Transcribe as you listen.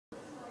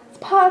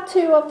part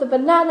 2 of the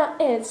Banana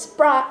and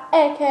Sprite,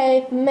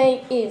 aka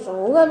me is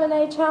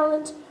Lemonade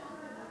Challenge.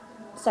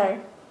 Sorry,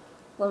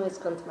 lemonade's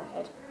gone to my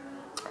head.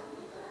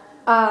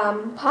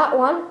 Part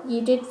 1,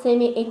 you did see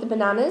me eat the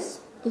bananas.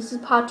 This is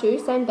part 2,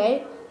 same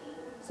day,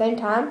 same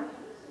time.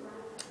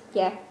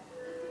 Yeah.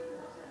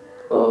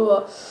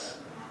 Oh.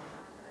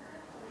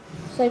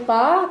 So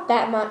far,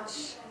 that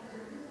much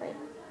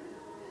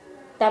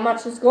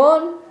has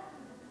gone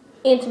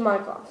into my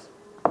glass.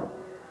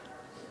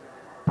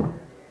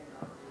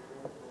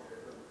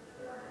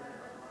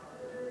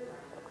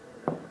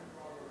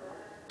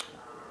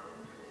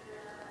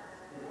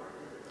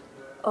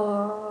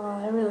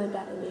 Oh, I really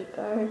badly need to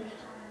go.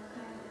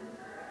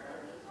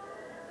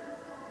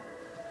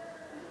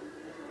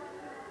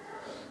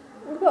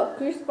 I've got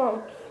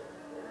goosebumps.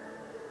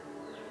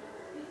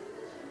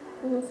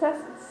 I'm so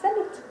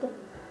excited today.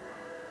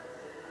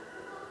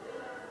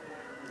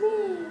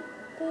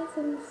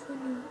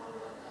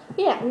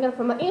 Yeah, I'm gonna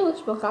put my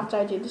English book after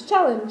I do this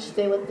challenge,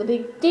 see what the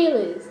big deal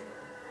is.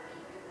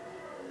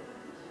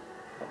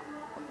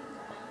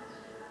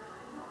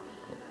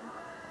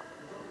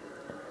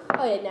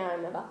 Oh yeah, now I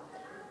remember.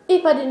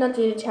 If I did not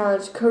do the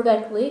challenge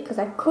correctly, because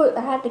I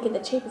had to get the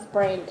cheapest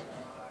brand,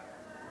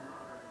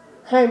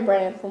 home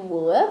brand from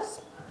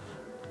Woolworths.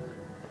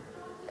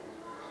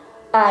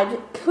 I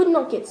could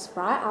not get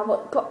Sprite.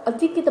 I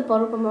did get the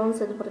bottle, but Mum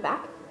said to put it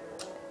back.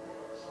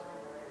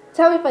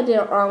 Tell me if I did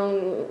it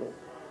wrong.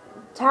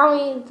 Tell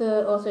me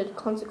also the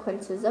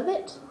consequences of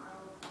it.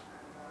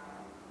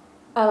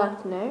 I'd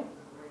like to know.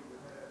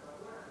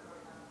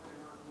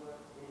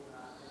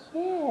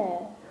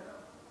 Yeah.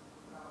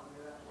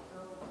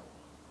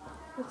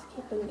 Let's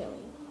keep on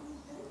going.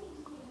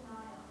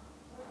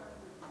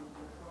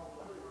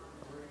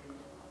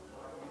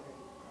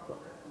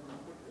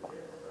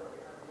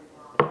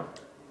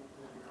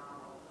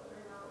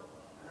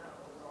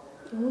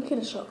 I'm gonna get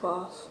a shot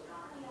glass.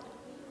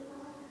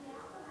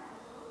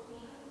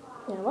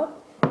 You know what?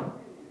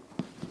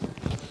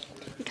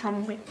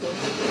 Come with me.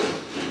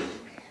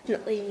 I'm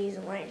not leaving these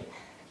alone.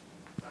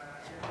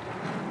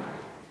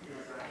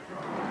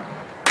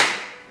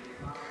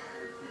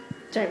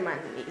 Don't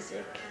mind the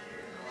music.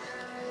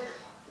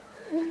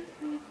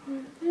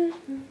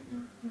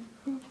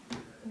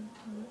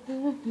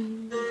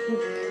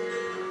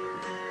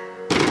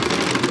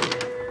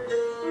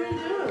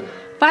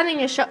 Finding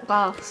a shot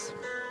glass.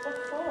 What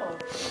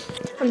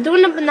for? I'm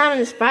doing a banana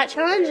and Sprite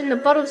challenge and the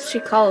bottle's too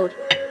cold.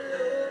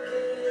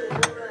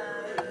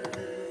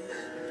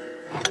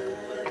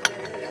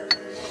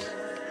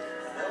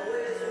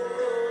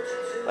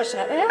 Watch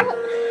that out.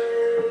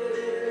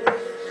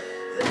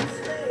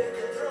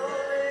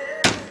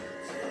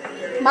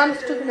 Mum's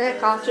took her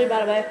car too, by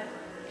the way.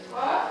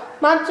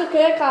 What? Mum took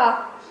her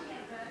car.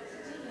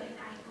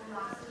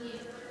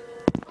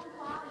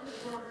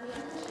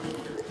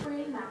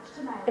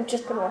 I'm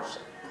just gonna wash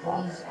it.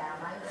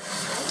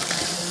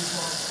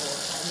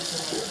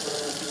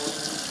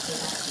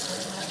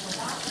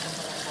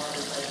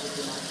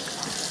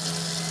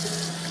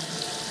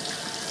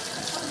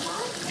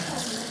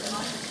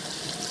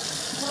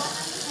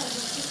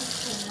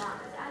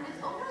 And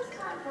it's almost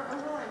time for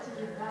Aurora to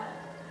give birth.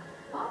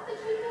 But the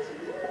keepers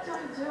really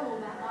don't do all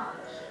that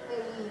much.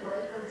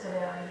 Welcome to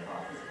our own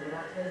office, pretty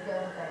much. These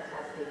girls are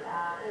fantastic.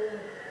 All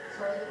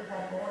three that we've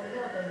had born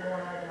here have been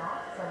born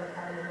overnight, so we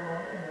come in the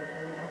morning and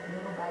we've got a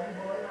little baby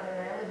boy running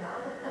around with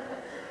mum.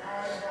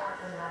 And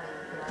up and running,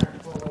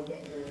 before we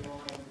get to the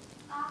morning.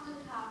 After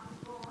the calf is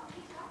born,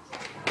 it's up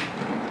to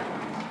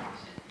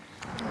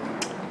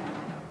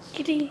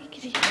Kitty.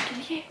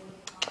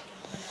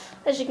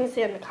 As you can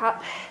see on the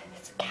cup,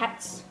 it's a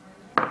cat's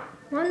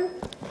one.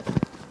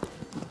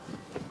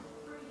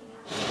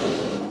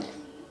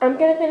 I'm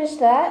gonna finish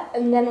that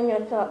and then I'm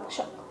gonna fill up the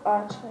shot.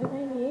 Actually,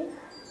 maybe.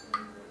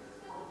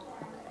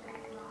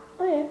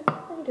 Oh yeah, I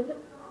can do it.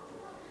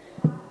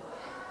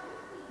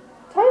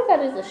 Tell me if that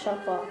is a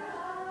shot bar.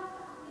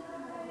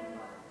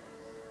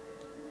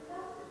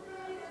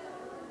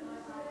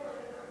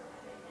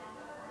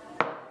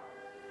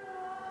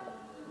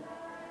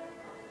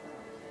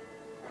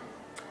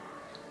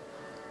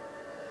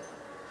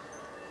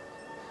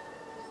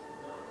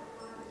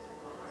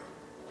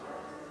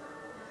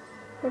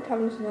 What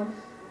time is it now?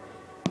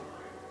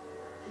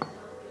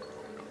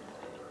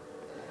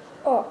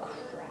 Oh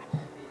crap.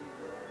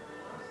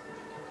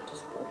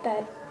 Just put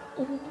that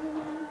in.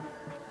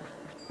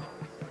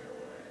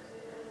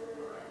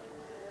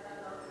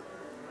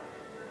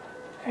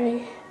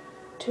 3,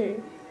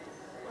 2,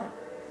 1.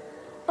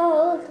 Oh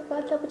look,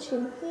 I got double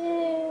chin.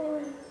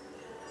 Yeah.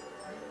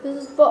 This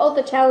is for all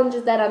the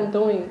challenges that I'm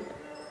doing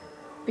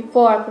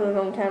before I put it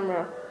on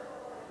camera.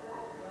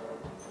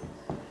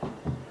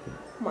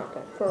 I might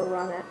go for a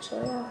run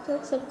actually after,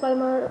 except by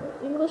my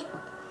English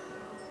book.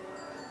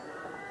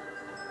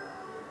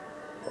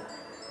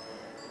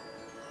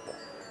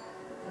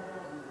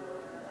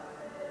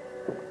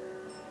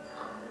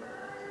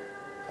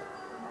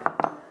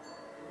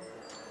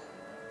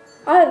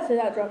 I didn't see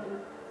that dropping.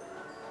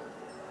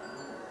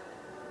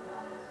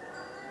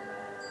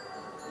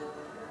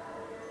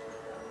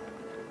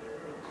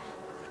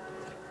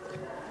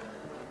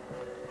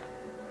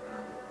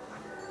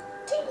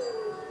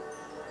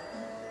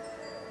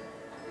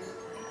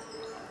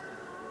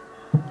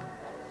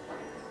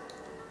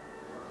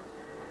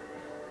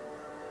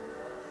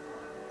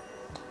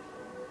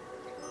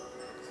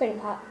 Second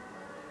part.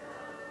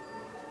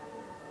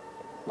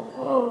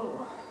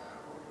 Oh.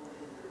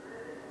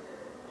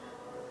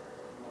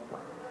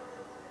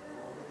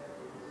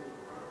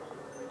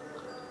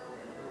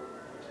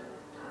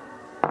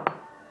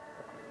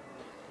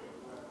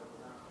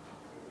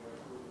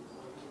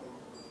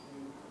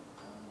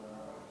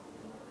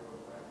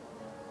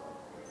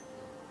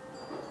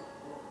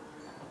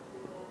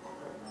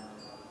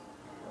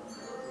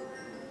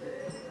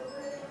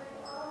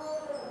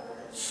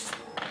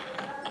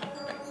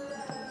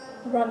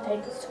 I'd rather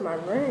take this to my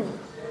room.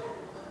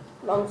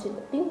 Long to the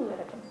thing that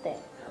I got there.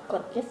 I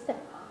got yesterday.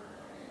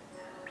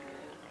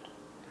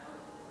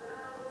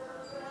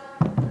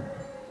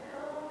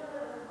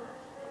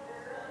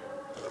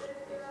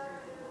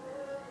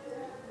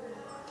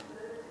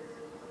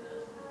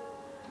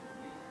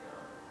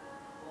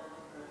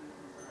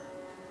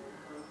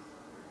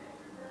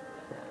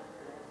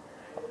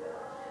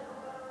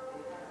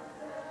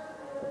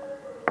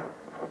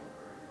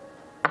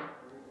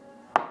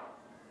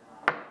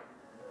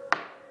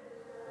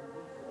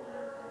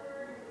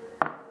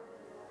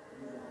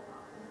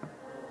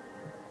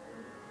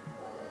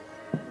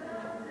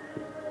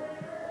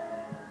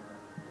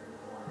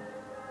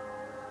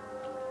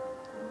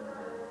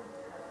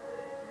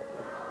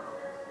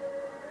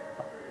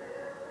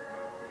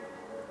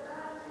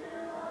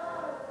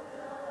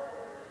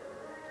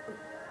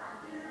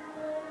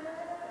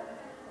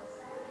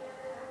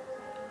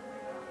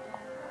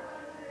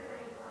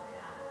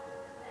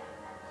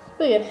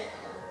 Weird.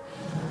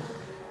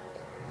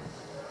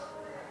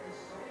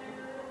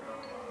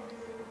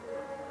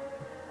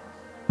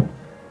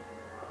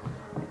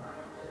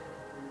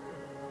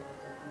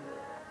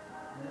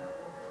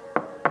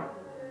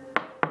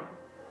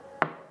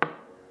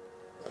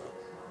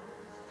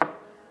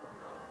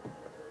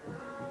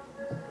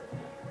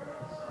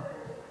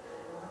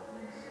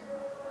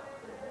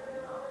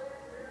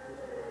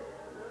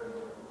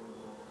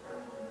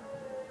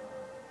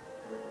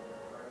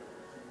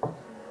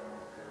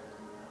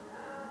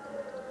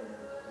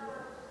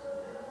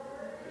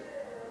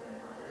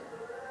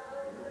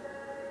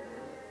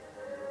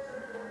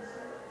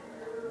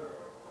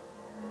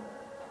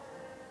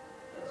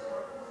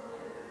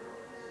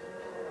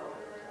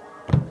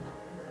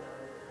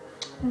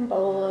 I'm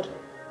bored.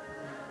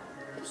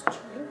 Just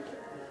drink.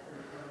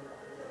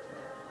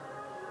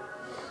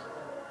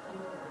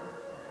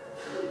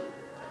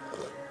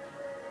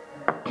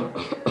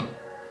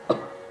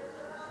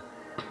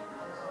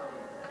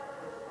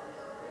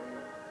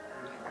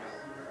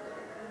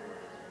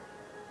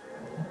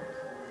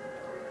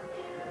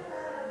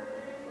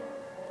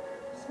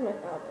 Something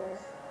out there.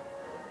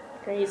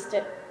 Grazed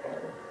it.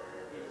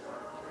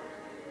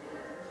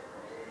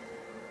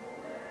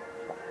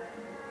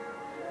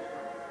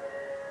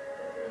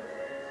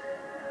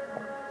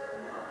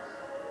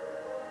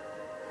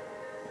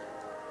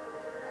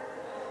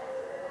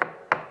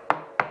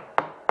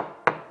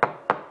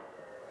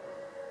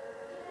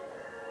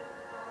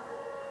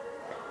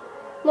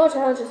 More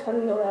challenges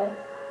coming your way.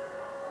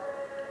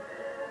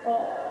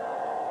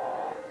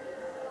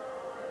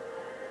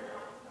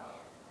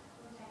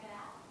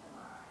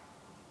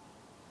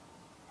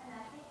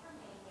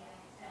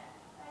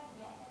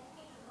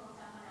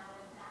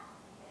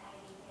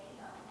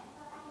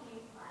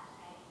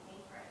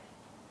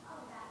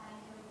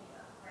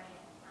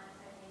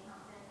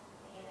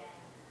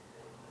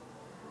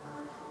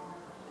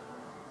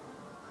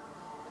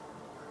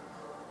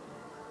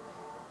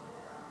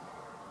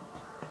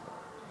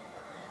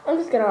 I'm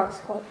just going to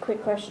ask a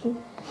quick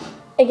question.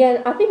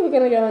 Again, I think we're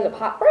going to go into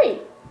part 3.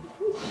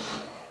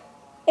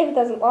 If it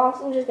doesn't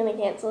last, I'm just going to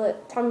cancel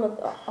it. Tell me what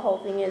the whole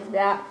thing is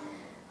about.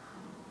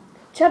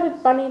 Chubby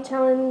Bunny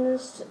Challenge,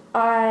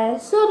 I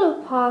sort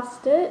of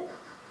passed it.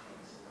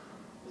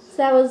 So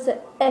that was an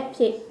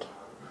epic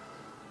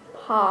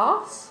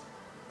pass.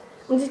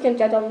 I'm just going to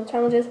judge on the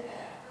challenges.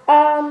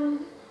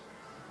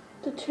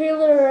 The 2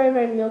 liter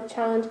over milk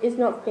challenge is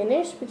not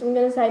finished, which I'm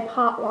going to say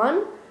part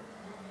 1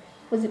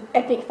 was an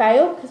epic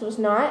fail because it was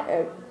night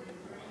and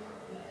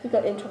we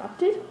got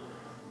interrupted.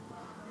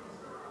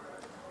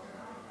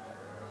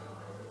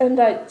 And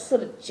I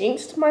sort of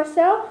jinxed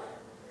myself.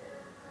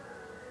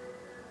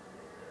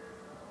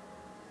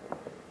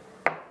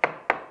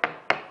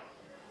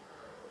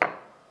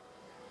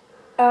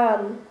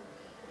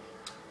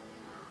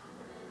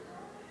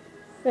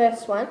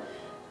 First one.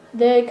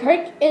 The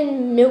Coke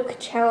and Milk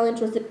Challenge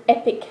was an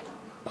epic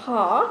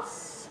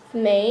pass for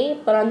me,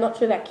 but I'm not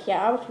sure about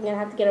Kiara, which we're going to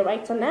have to get a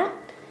rates on that.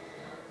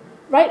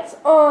 Rates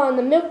on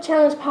the Milk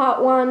Challenge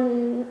Part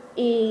 1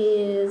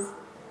 is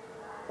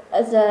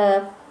as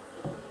a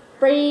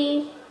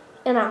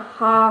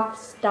 3.5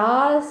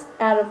 stars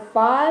out of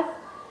 5.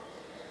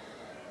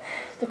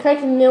 The Coke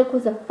and Milk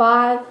was a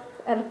 5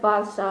 out of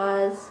 5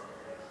 stars.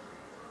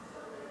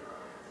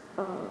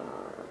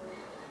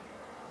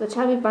 The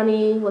Chubby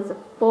Bunny was a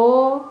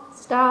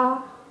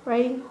 4-star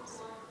rating.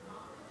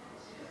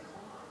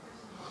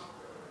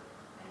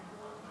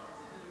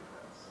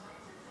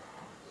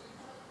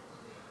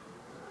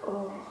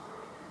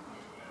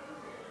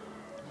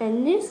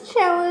 And this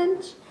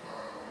challenge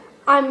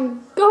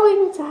I'm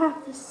going to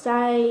have to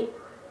say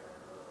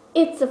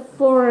it's a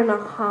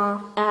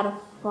 4.5 out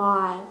of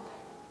 5.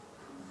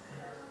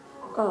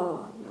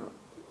 Oh no.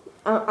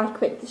 I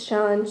quit this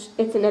challenge.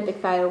 It's an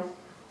epic fail.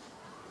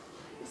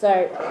 So,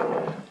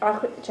 I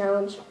quit the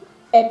challenge.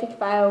 Epic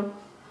fail.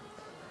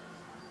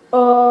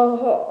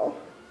 Oh.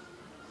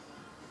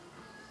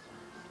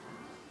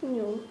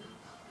 No.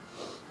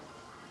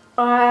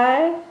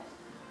 I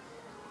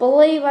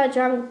believe I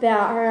drank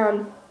about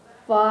around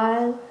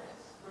 5.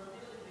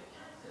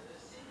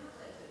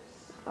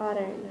 I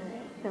don't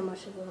know how much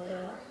is a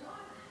litre.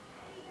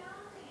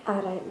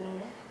 I don't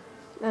know.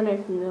 I know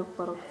from the milk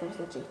bottle because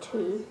there's actually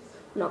 2,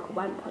 not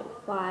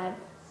 1.5.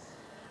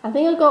 I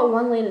think I've got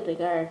 1 litre to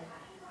go.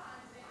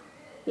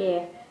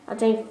 Yeah, I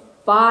drank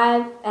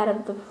 5 out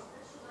of the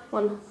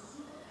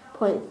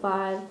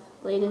 1.5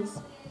 litres.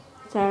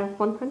 So I have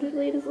 100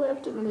 litres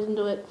left and I didn't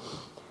do it.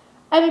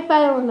 Epic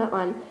fail on that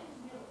one.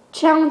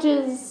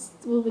 Challenges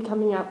will be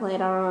coming up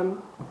later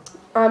on.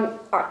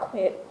 I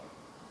quit.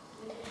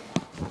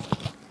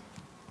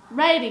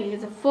 Rating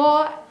is a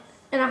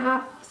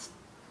 4.5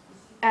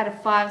 out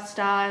of 5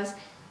 stars,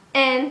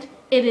 and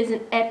it is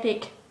an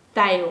epic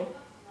fail.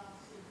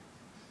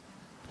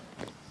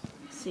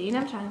 See you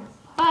next time.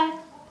 Bye.